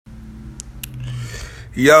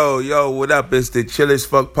Yo, what up? It's the Chill as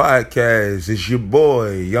Fuck Podcast. It's your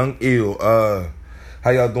boy, Young Ill. How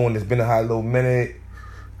y'all doing? It's been a hot little minute.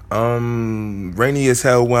 Rainy as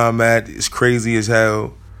hell where I'm at. It's crazy as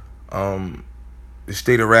hell. The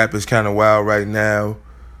state of rap is kind of wild right now.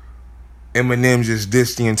 Eminem just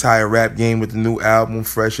dissed the entire rap game with the new album,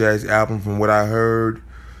 fresh ass album from what I heard.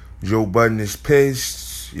 Joe Budden is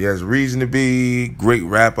pissed. He has reason to be. Great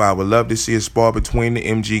rapper. I would love to see a spar between the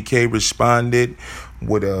MGK responded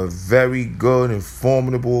with a very good and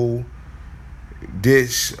formidable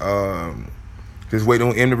diss. Just waiting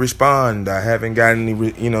on M to respond. I haven't gotten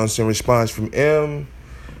any, some response from M.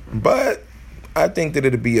 But I think that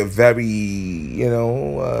it'll be a very,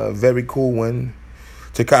 very cool one.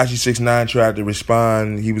 Tekashi 6ix9ine tried to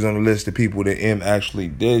respond. He was on the list of people that M actually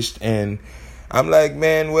dissed. And I'm like,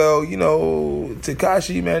 man, well,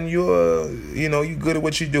 Tekashi, man, you good at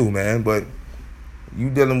what you do, man. But you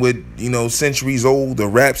dealing with, centuries old, the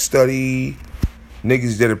rap study,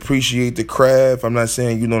 niggas that appreciate the craft. I'm not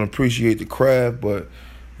saying you don't appreciate the craft, but,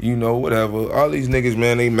 whatever. All these niggas,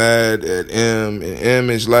 man, they mad at M. And M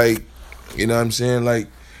is like,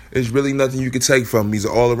 it's really nothing you could take from him. He's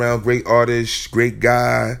an all-around great artist, great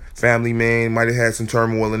guy, family man. Might have had some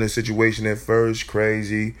turmoil in the situation at first,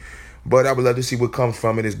 crazy. But I would love to see what comes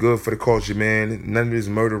from it. It's good for the culture, man. None of this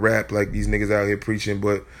murder rap like these niggas out here preaching.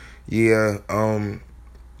 But, yeah,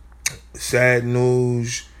 sad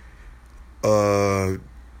news. One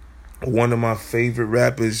of my favorite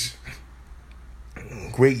rappers,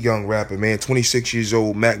 great young rapper, man, 26 years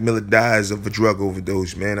old, Mac Miller dies of a drug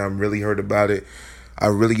overdose, man. I'm really heard about it. I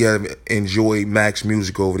really have enjoyed Mac's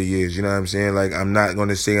music over the years, you know what I'm saying? Like, I'm not going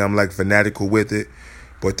to say I'm, fanatical with it,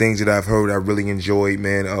 but things that I've heard I really enjoyed,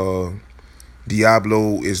 man.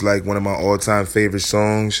 Diablo is, one of my all-time favorite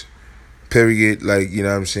songs, period. You know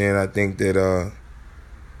what I'm saying? I think that,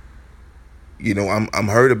 I'm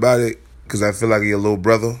heard about it because I feel like he's a little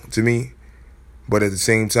brother to me. But at the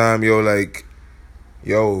same time,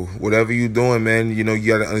 whatever you doing, man, you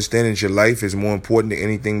got to understand that your life is more important than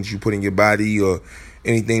anything that you put in your body or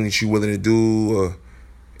anything that you're willing to do. Or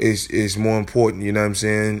it's more important, you know what I'm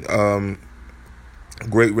saying?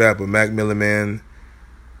 Great rapper, Mac Miller, man.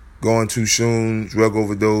 Gone too soon, drug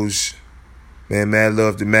overdose. Man, mad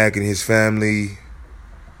love to Mac and his family.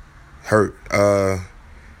 Hurt. I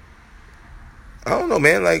don't know,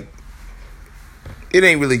 man, it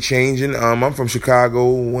ain't really changing. I'm from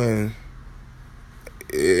Chicago, and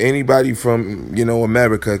anybody from,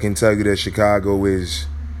 America can tell you that Chicago is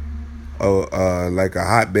a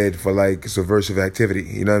hotbed for subversive activity.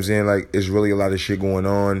 You know what I'm saying? It's really a lot of shit going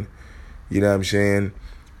on. You know what I'm saying?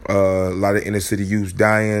 A lot of inner city youth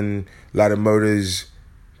dying, a lot of murders,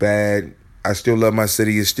 bad. I still love my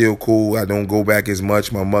city. It's still cool. I don't go back as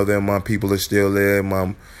much. My mother and my people are still there. You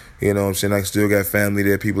know what I'm saying? I still got family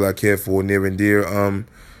there, people I care for near and dear.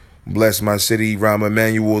 Bless my city. Rahm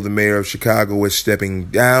Emanuel, the mayor of Chicago, is stepping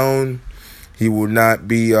down. He will not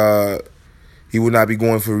be going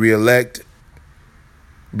for re-elect.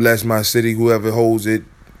 Bless my city, whoever holds it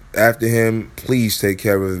after him, please take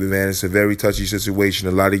care of it, man. It's a very touchy situation.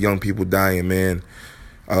 A lot of young people dying, man.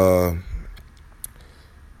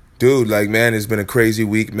 Dude, man, it's been a crazy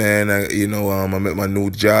week, man. I'm at my new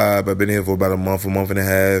job. I've been here for about a month and a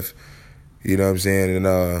half. You know what I'm saying?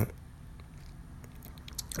 And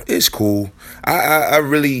it's cool. I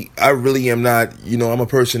really am not, I'm a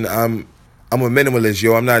person, I'm a minimalist,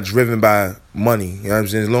 yo. I'm not driven by money. You know what I'm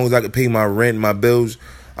saying? As long as I can pay my rent and my bills,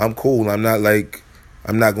 I'm cool. I'm not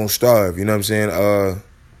gonna starve. You know what I'm saying?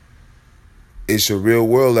 It's a real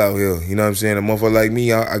world out here. You know what I'm saying? A motherfucker like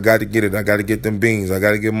me, I got to get it. I got to get them beans. I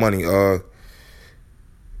got to get money.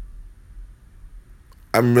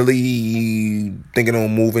 I'm really thinking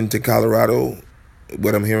on moving to Colorado,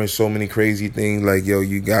 but I'm hearing so many crazy things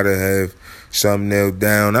you got to have something nailed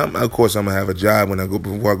down. Of course, I'm going to have a job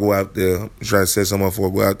before I go out there. I'm trying to set something up before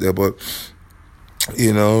I go out there, but,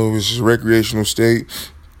 it's a recreational state.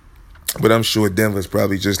 But I'm sure Denver's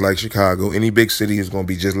probably just like Chicago. Any big city is going to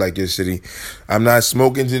be just like your city. I'm not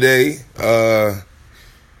smoking today.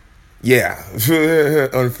 Yeah,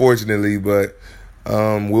 unfortunately, but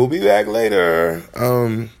we'll be back later.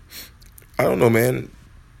 I don't know, man.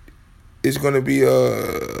 It's going to be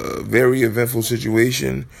a very eventful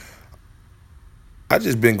situation. I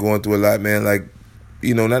just been going through a lot, man.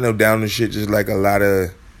 Not no down and shit, just a lot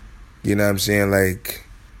of, you know what I'm saying,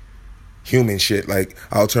 human shit.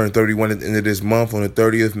 I'll turn 31 at the end of this month on the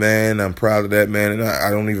 30th, man. I'm proud of that, man. And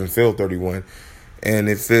I don't even feel 31. And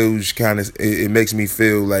it feels it makes me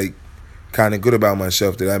feel kind of good about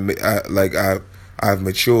myself that I've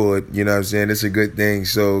matured. You know what I'm saying? It's a good thing.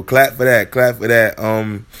 So clap for that.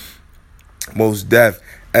 Most Def.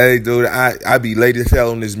 Hey, dude, I be late as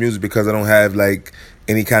hell on this music because I don't have like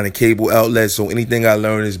any kind of cable outlet. So anything I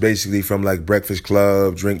learn is basically from like Breakfast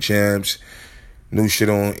Club, Drink Champs, new shit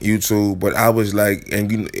on YouTube. But I was like,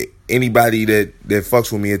 and anybody that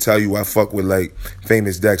fucks with me will tell you I fuck with like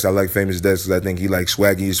Famous Dex. I like Famous Dex because I think he like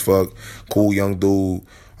swaggy as fuck, cool young dude.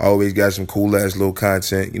 Always got some cool ass little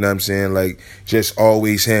content. You know what I'm saying? Like just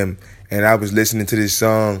always him. And I was listening to this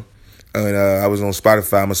song. And I was on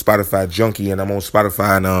Spotify. I'm a Spotify junkie, and I'm on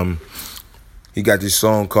Spotify. And he got this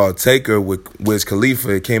song called "Taker" with Wiz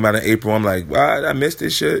Khalifa. It came out in April. I'm like, what? I missed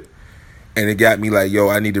this shit, and it got me like, yo,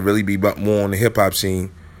 I need to really be more on the hip hop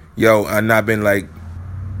scene. Yo, I've not been like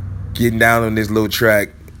getting down on this little track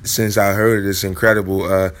since I heard it. It's incredible.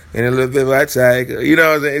 And a little bit of that tag, you know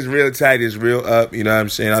what I'm saying? It's real tight. It's real up. You know what I'm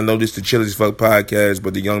saying? I know this the Chill as Fuck podcast,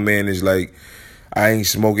 but the young man is like, I ain't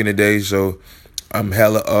smoking today, so I'm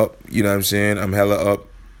hella up, you know what I'm saying? I'm hella up.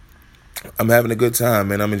 I'm having a good time,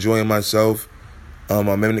 man. I'm enjoying myself. I'm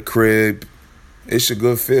in the crib. It's a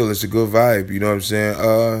good feel. It's a good vibe, you know what I'm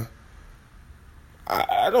saying?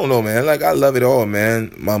 I don't know, man. Like, I love it all,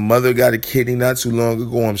 man. My mother got a kidney not too long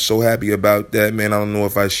ago. I'm so happy about that, man. I don't know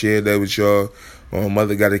if I shared that with y'all. My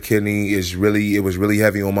mother got a kidney. It was really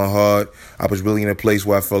heavy on my heart. I was really in a place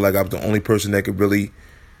where I felt like I was the only person that could really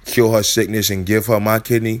cure her sickness and give her my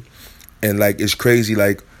kidney. And, like, it's crazy,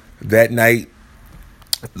 like, that night,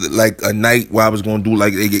 like, a night where I was going to do,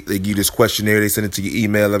 like, they give you this questionnaire, they send it to your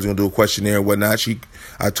email, I was going to do a questionnaire and whatnot.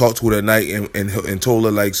 I talked to her that night and told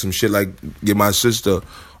her, like, some shit, like, get my sister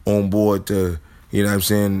on board to, you know what I'm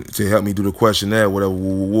saying, to help me do the questionnaire, whatever,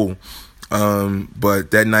 woo.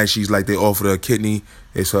 But that night, she's like, they offered her a kidney.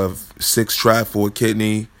 It's her sixth try for a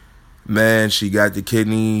kidney. Man, she got the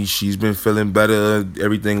kidney. She's been feeling better.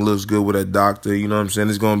 Everything looks good with her doctor. You know what I'm saying?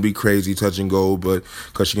 It's going to be crazy touch and go, but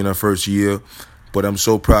because she's in her first year. But I'm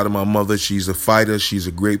so proud of my mother. She's a fighter. She's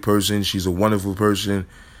a great person. She's a wonderful person.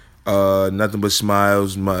 Nothing but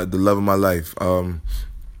smiles. The love of my life.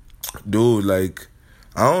 Dude, like,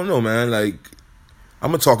 I don't know, man. Like, I'm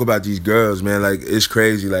going to talk about these girls, man. Like, it's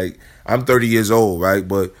crazy. Like, I'm 30 years old, right?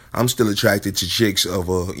 But I'm still attracted to chicks of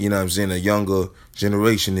a, you know what I'm saying, a younger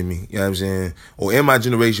generation than me. You know what I'm saying? Or in my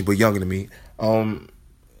generation, but younger than me.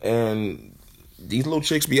 And these little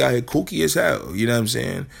chicks be out here kooky as hell. You know what I'm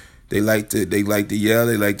saying? They like to yell,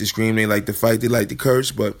 they like to scream, they like to fight, they like to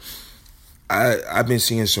curse. But I've been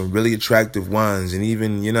seeing some really attractive ones. And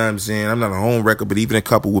even, you know what I'm saying, I'm not a home wrecker, but even a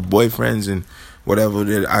couple with boyfriends and whatever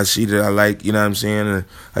that I see that I like, you know what I'm saying?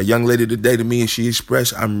 A young lady today to me, she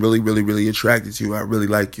expressed, I'm really, really, really attracted to you. I really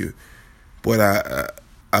like you. But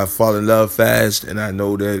I fall in love fast, and I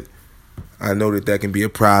know that can be a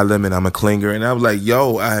problem, and I'm a clinger. And I was like,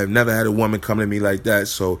 yo, I have never had a woman come to me like that.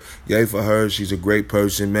 So, yay for her. She's a great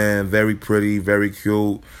person, man. Very pretty, very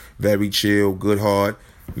cute, very chill, good heart.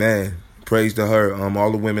 Man, praise to her.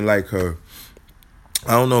 All the women like her.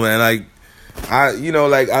 I don't know, man. Like,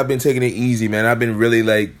 I've been taking it easy, man. I've been really,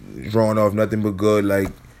 like, drawing off nothing but good. Like,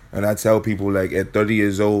 and I tell people, like, at 30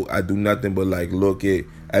 years old, I do nothing but, like, look at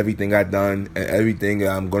everything I've done and everything that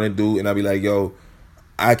I'm going to do. And I'll be like, yo,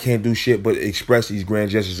 I can't do shit but express these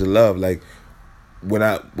grand gestures of love. Like,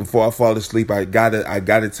 before I fall asleep, I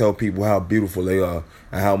gotta tell people how beautiful they are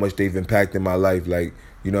and how much they've impacted my life. Like,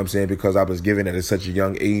 you know what I'm saying? Because I was given it at such a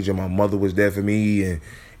young age, and my mother was there for me, and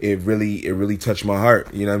it really touched my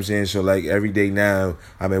heart. You know what I'm saying? So, like, every day now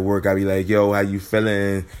I'm at work, I be like, yo, how you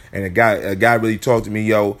feeling? And a guy really talked to me,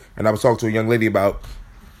 yo, and I was talking to a young lady about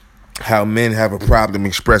how men have a problem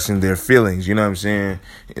expressing their feelings, you know what I'm saying?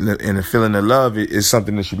 And the feeling of love is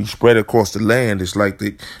something that should be spread across the land. It's like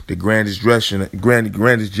the grandest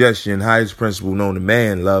gesture and highest principle known to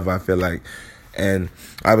man, love, I feel like. And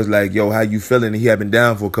I was like, yo, how you feeling? And he had been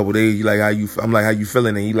down for a couple of days. I'm like, how you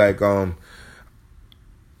feeling? And he like,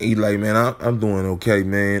 man, I'm doing okay,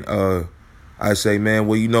 man. I say, man,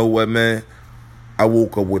 well, you know what, man? I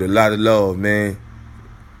woke up with a lot of love, man.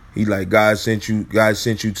 He like, God sent you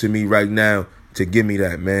to me right now to give me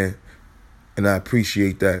that, man. And I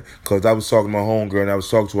appreciate that. Because I was talking to my homegirl, and I was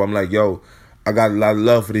talking to her. I'm like, yo, I got a lot of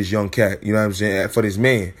love for this young cat. You know what I'm saying? For this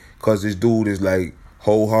man. Because this dude is, like,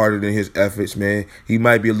 wholehearted in his efforts, man. He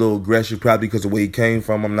might be a little aggressive probably because of where he came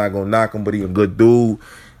from. I'm not going to knock him, but he a good dude.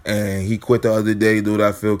 And he quit the other day, dude.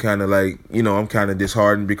 I feel kind of like, you know, I'm kind of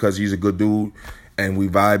disheartened because he's a good dude. And we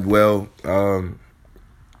vibed well.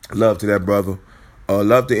 Love to that brother.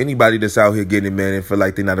 Love to anybody that's out here getting it, man, and feel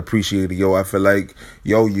like they're not appreciated. Yo, I feel like,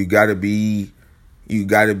 yo, you gotta be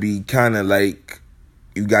kind of like,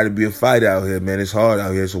 you gotta be a fighter out here, man. It's hard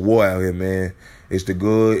out here. It's a war out here, man. It's the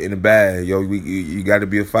good and the bad. Yo, you gotta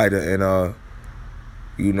be a fighter. And,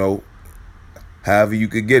 you know, however you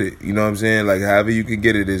could get it. You know what I'm saying? Like however you could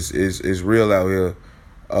get it is real out here.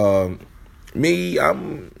 Me,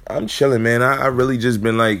 I'm chilling, man. I really just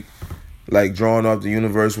been like drawing off the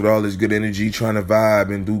universe with all this good energy, trying to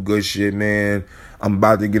vibe and do good shit, man. I'm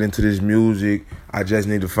about to get into this music. I just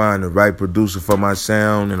need to find the right producer for my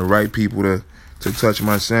sound and the right people to touch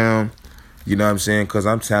my sound. You know what I'm saying? Because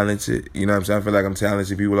I'm talented. You know what I'm saying? I feel like I'm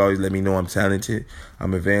talented. People always let me know I'm talented.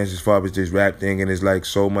 I'm advanced as far as this rap thing, and it's like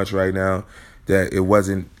so much right now that it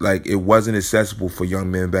wasn't accessible for young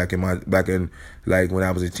men back in like when I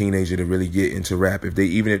was a teenager to really get into rap. If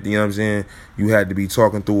you know what I'm saying, you had to be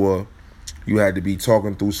talking through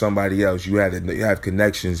somebody else. You had to have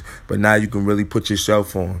connections, but now you can really put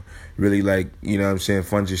yourself on, really like, you know what I'm saying,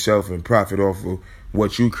 fund yourself and profit off of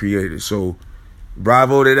what you created. So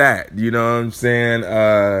bravo to that, you know what I'm saying?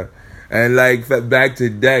 And like back to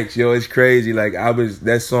Dex, yo, it's crazy. Like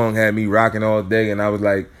that song had me rocking all day, and I was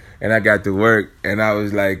like, and I got to work, and I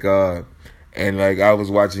was like, I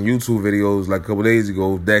was watching YouTube videos like a couple days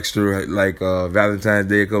ago. Dexter, like Valentine's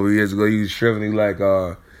Day a couple years ago, he was tripping. He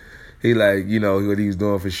like, you know, what he was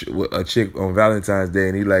doing for a chick on Valentine's Day,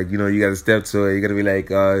 and he like, you know, you got to step to her. You got to be like,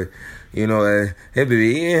 you know, hey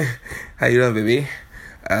baby, how you doing, baby?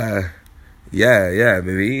 Yeah,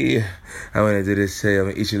 baby. I want to do this. Say I'm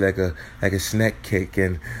gonna eat you like a snack cake,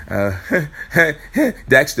 and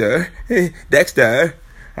Dexter.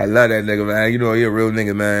 I love that nigga, man. You know, he a real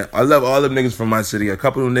nigga, man. I love all them niggas from my city. A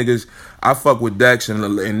couple of niggas, I fuck with Dex and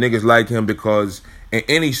niggas like him because in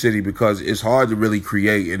any city, because it's hard to really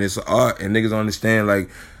create and it's art, and niggas understand like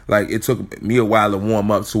it took me a while to warm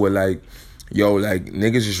up to it. Like, yo, like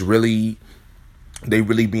niggas is really. They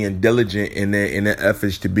really being diligent in their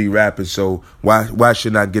efforts to be rappers. So why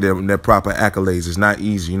should I get them their proper accolades? It's not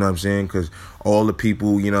easy, you know what I'm saying? Because all the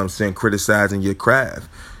people, you know what I'm saying, criticizing your craft.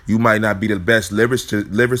 You might not be the best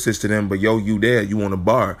lyricist to them, but yo, you there, you on a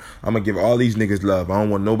bar. I'm going to give all these niggas love. I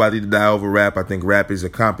don't want nobody to die over rap. I think rap is a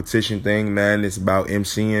competition thing, man. It's about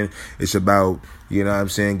MCing. It's about, you know what I'm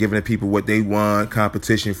saying, giving the people what they want,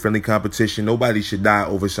 competition, friendly competition. Nobody should die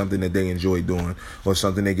over something that they enjoy doing or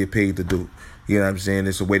something they get paid to do. You know what I'm saying?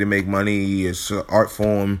 It's a way to make money. It's an art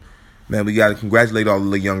form. Man, we got to congratulate all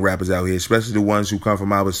the young rappers out here, especially the ones who come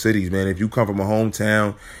from our cities, man. If you come from a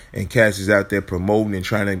hometown and Cass is out there promoting and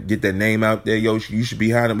trying to get that name out there, yo, you should be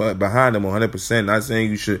behind them 100%. Not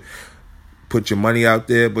saying you should put your money out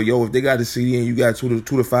there, but yo, if they got a CD and you got $2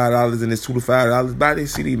 to $5 and it's $2 to $5, buy their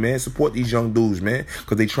CD, man. Support these young dudes, man,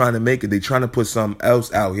 because they trying to make it. They trying to put something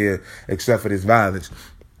else out here except for this violence.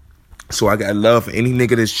 So I got love for any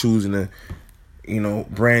nigga that's choosing to, you know,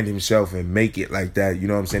 brand himself and make it like that. You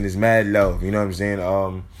know what I'm saying? It's mad love. You know what I'm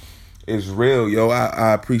saying? It's real, yo.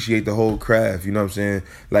 I appreciate the whole craft. You know what I'm saying?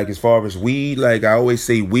 Like as far as weed, like I always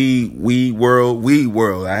say, weed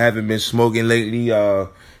world. I haven't been smoking lately.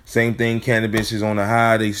 Same thing. Cannabis is on the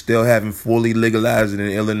high. They still haven't fully legalized it in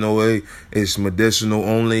Illinois. It's medicinal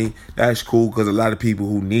only. That's cool because a lot of people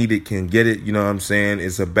who need it can get it. You know what I'm saying?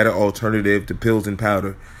 It's a better alternative to pills and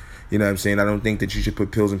powder. You know what I'm saying? I don't think that you should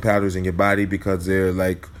put pills and powders in your body because they're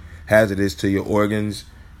like hazardous to your organs.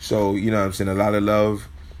 So, you know what I'm saying? A lot of love.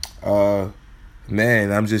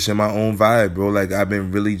 Man, I'm just in my own vibe, bro. Like I've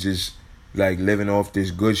been really just like living off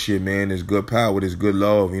this good shit, man. This good power, this good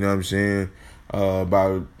love. You know what I'm saying?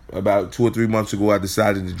 About 2 or 3 months ago, I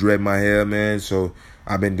decided to dread my hair, man. So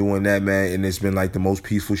I've been doing that, man. And it's been like the most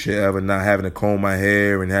peaceful shit ever. Not having to comb my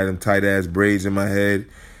hair and having tight ass braids in my head.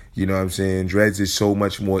 You know what I'm saying? Dreads is so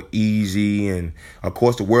much more easy, and of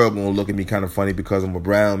course the world gonna look at me kind of funny because I'm a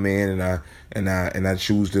brown man and I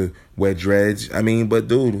choose to wear dreads. I mean, but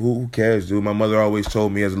dude, who cares, dude? My mother always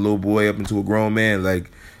told me as a little boy up into a grown man,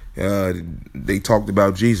 like they talked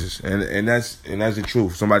about Jesus, and that's the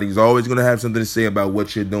truth. Somebody's always gonna have something to say about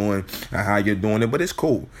what you're doing and how you're doing it, but it's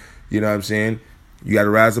cool. You know what I'm saying? You gotta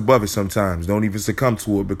rise above it sometimes. Don't even succumb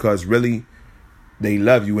to it because really, they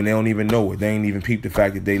love you and they don't even know it. They ain't even peep the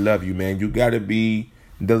fact that they love you, man. You got to be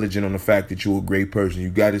diligent on the fact that you're a great person.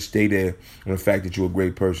 You got to stay there on the fact that you're a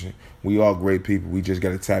great person. We all great people. We just got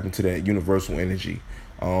to tap into that universal energy.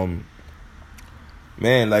 Man,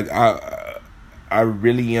 like I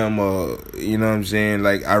really am, you know what I'm saying?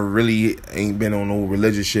 Like I really ain't been on no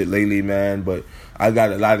religious shit lately, man. But I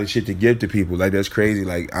got a lot of shit to give to people. Like that's crazy.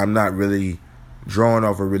 Like I'm not really drawing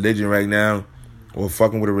off a religion right now or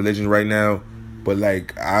fucking with a religion right now. But,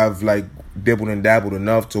 like, I've, like, dibbled and dabbled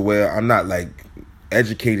enough to where I'm not, like,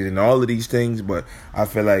 educated in all of these things. But I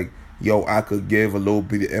feel like, yo, I could give a little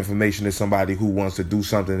bit of information to somebody who wants to do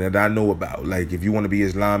something that I know about. Like, if you want to be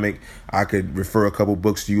Islamic, I could refer a couple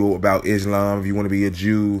books to you about Islam. If you want to be a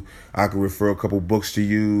Jew, I could refer a couple books to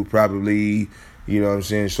you. Probably You know what I'm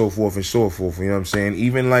saying? So forth and so forth. You know what I'm saying?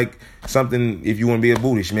 Even like something, if you want to be a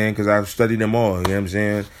Buddhist, man, because I've studied them all. You know what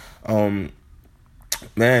I'm saying?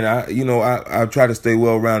 Man, I try to stay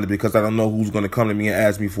well rounded because I don't know who's gonna come to me and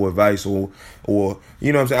ask me for advice or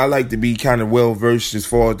you know what I'm saying. I like to be kind of well versed as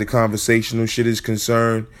far as the conversational shit is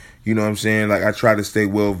concerned. You know what I'm saying? Like I try to stay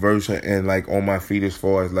well versed and like on my feet as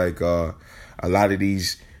far as like a lot of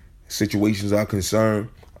these situations are concerned.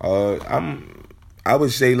 I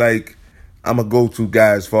would say like I'm a go-to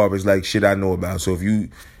guy as far as like shit I know about. So if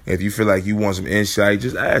you feel like you want some insight,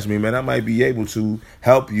 just ask me, man. I might be able to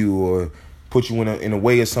help you or put you in a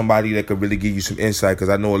way of somebody that could really give you some insight, because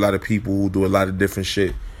I know a lot of people who do a lot of different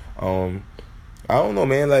shit. I don't know,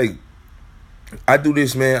 man. Like I do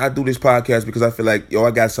this, man. I do this podcast because I feel like,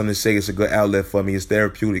 I got something to say. It's a good outlet for me. It's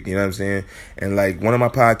therapeutic, you know what I'm saying? And like one of my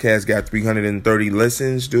podcasts got 330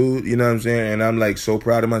 listens, dude. You know what I'm saying? And I'm like so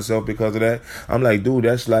proud of myself because of that. I'm like, dude,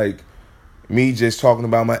 that's like me just talking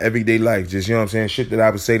about my everyday life. Just, you know what I'm saying? Shit that I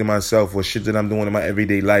would say to myself or shit that I'm doing in my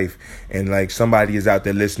everyday life. And like somebody is out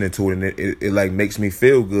there listening to it, and it like makes me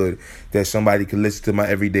feel good that somebody can listen to my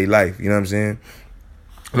everyday life. You know what I'm saying?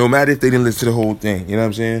 No matter if they didn't listen to the whole thing. You know what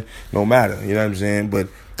I'm saying? No matter. You know what I'm saying? But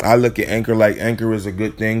I look at Anchor like Anchor is a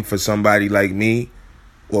good thing for somebody like me,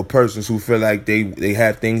 or persons who feel like they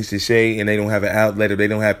have things to say and they don't have an outlet, or they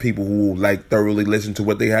don't have people who like thoroughly listen to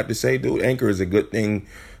what they have to say. Dude, Anchor is a good thing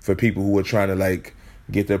for people who are trying to like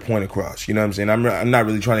get their point across. You know what I'm saying? I'm not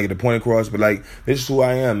really trying to get the point across, but like this is who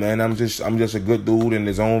I am, man. I'm just a good dude in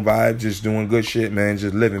his own vibe, just doing good shit, man,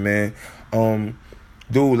 just living, man.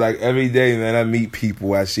 Dude, like every day, man, I meet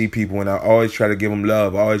people, I see people, and I always try to give them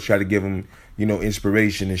love. I always try to give them,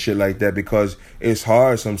 inspiration and shit like that, because it's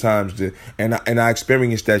hard sometimes and I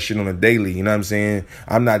experience that shit on a daily. You know what I'm saying?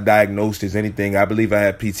 I'm not diagnosed as anything. I believe I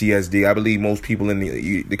have PTSD. I believe most people in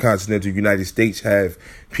the continental United States have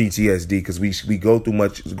PTSD because we go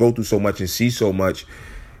through so much and see so much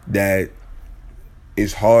that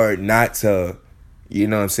it's hard not to, you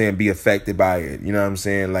know what I'm saying, be affected by it. You know what I'm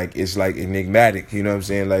saying? Like it's like enigmatic. You know what I'm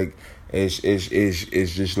saying? Like it's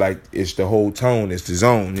just like it's the whole tone. It's the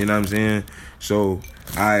zone. You know what I'm saying? So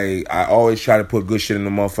I always try to put good shit in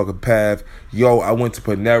the motherfucking path. Yo, I went to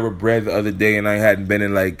Panera Bread the other day, and I hadn't been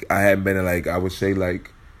in like I would say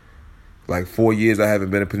like 4 years. I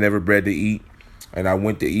haven't been to Panera Bread to eat. And I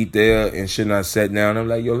went to eat there and shit, and I sat down. I'm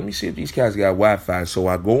like, yo, let me see if these cats got Wi-Fi. So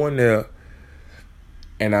I go in there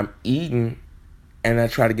and I'm eating. And I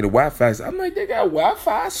try to get a Wi-Fi. So I'm like, they got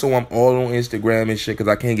Wi-Fi? So I'm all on Instagram and shit, because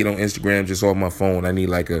I can't get on Instagram just off my phone. I need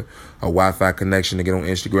like a Wi-Fi connection to get on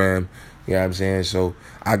Instagram. You know what I'm saying? So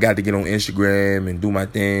I got to get on Instagram and do my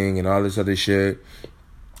thing and all this other shit.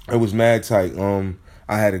 It was mad tight.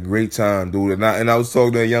 I had a great time, dude. And I was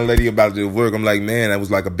talking to a young lady about the work. I'm like, man, that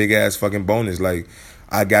was like a big ass fucking bonus. Like,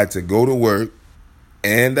 I got to go to work,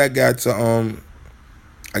 and I got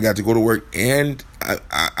to go to work, and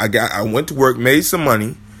I went to work, made some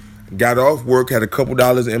money, got off work, had a couple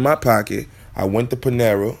dollars in my pocket. I went to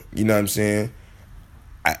Panera, you know what I'm saying?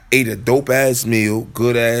 I ate a dope ass meal,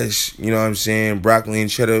 good ass, you know what I'm saying, broccoli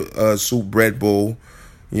and cheddar soup bread bowl,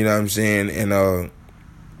 you know what I'm saying, and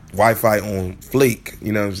Wi-Fi on flake,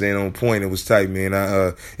 you know what I'm saying, on point. It was tight, man.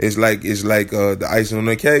 It's like the icing on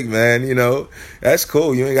the cake, man. You know, that's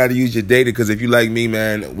cool. You ain't got to use your data, because if you like me,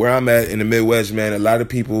 man, where I'm at in the Midwest, man, a lot of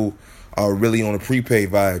people are really on a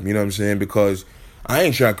prepaid vibe. You know what I'm saying? Because I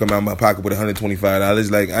ain't trying to come out of my pocket with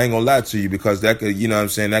 $125. Like, I ain't gonna lie to you, because that could, you know what I'm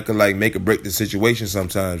saying, that could like make or break the situation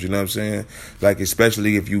sometimes. You know what I'm saying? Like,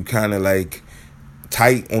 especially if you kind of like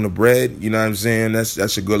tight on the bread. You know what I'm saying?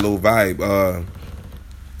 That's a good little vibe.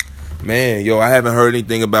 Man, yo, I haven't heard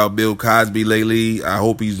anything about Bill Cosby lately. I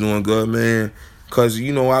hope he's doing good, man. Cause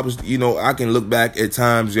I can look back at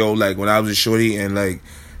times, yo, like when I was a shorty, and like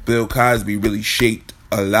Bill Cosby really shaped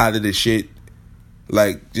a lot of the shit,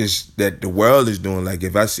 like just that the world is doing. Like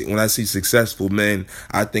when I see successful men,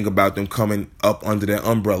 I think about them coming up under that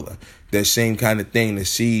umbrella. That same kind of thing, to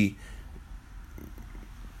see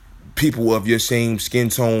people of your same skin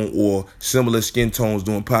tone or similar skin tones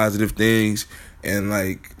doing positive things and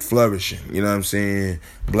like flourishing, you know what I'm saying?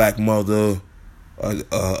 Black mother,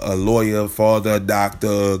 a lawyer, father, a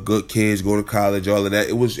doctor, good kids, go to college, all of that.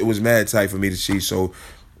 It was mad tight for me to see. So,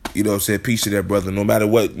 you know what I'm saying, peace to that brother. No matter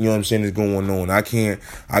what, you know what I'm saying, is going on. I can't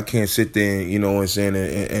sit there, you know what I'm saying,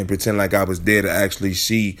 and pretend like I was there to actually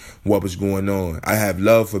see what was going on. I have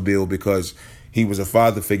love for Bill because he was a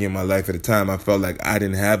father figure in my life at the time. I felt like I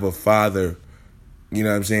didn't have a father. You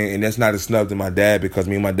know what I'm saying? And that's not a snub to my dad, because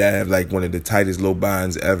me and my dad have like one of the tightest little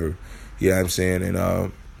bonds ever. You know what I'm saying? And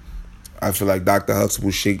I feel like Dr.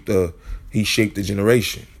 Huxtable shaped the he shaped the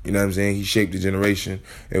generation. You know what I'm saying? He shaped the generation.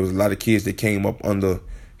 There was a lot of kids that came up under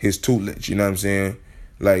his tutelage. You know what I'm saying?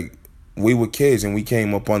 Like, we were kids and we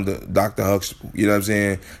came up under Dr. Huxtable. You know what I'm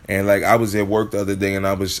saying? And like, I was at work the other day and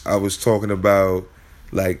I was talking about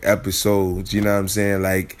like episodes. You know what I'm saying?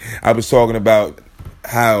 Like, I was talking about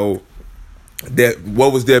how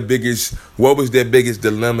what was their biggest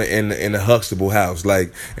dilemma in the Huxtable house,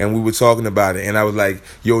 like, and we were talking about it, and I was like,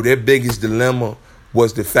 yo, their biggest dilemma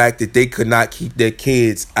was the fact that they could not keep their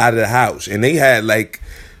kids out of the house, and they had like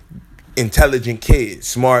intelligent kids,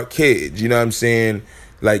 smart kids, you know what I'm saying,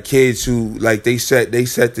 like kids who like they set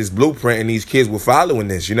this blueprint and these kids were following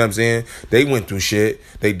this, you know what I'm saying. They went through shit,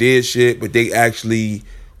 they did shit, but they actually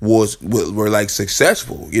were like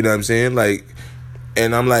successful, you know what I'm saying, like.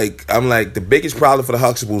 And I'm like, the biggest problem for the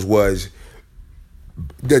Huxtables was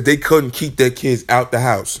that they couldn't keep their kids out the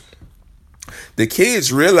house. The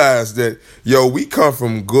kids realized that, yo, we come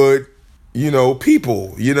from good,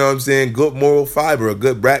 people, you know what I'm saying? Good moral fiber, a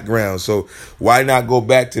good background. So why not go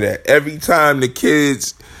back to that? Every time the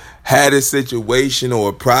kids had a situation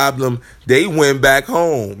or a problem, they went back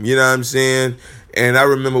home, you know what I'm saying? And I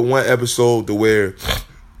remember one episode where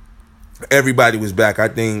everybody was back. I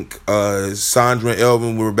think Sandra and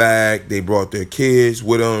Elvin were back. They brought their kids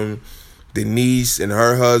with them. Denise and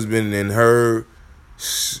her husband and her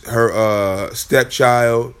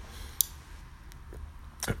stepchild.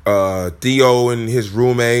 Theo and his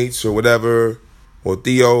roommates or whatever. Or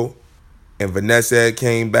Theo and Vanessa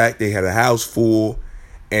came back. They had a house full.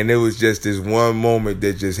 And it was just this one moment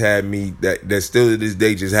that just had me, that still to this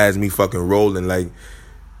day just has me fucking rolling. Like,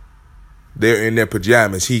 they're in their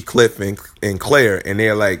pajamas, Heathcliff and Claire, and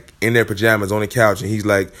they're like in their pajamas on the couch, and he's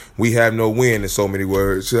like, we have no wind, in so many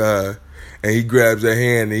words. And he grabs her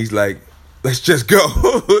hand and he's like, let's just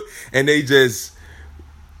go. And they just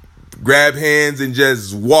grab hands and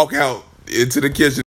just walk out into the kitchen.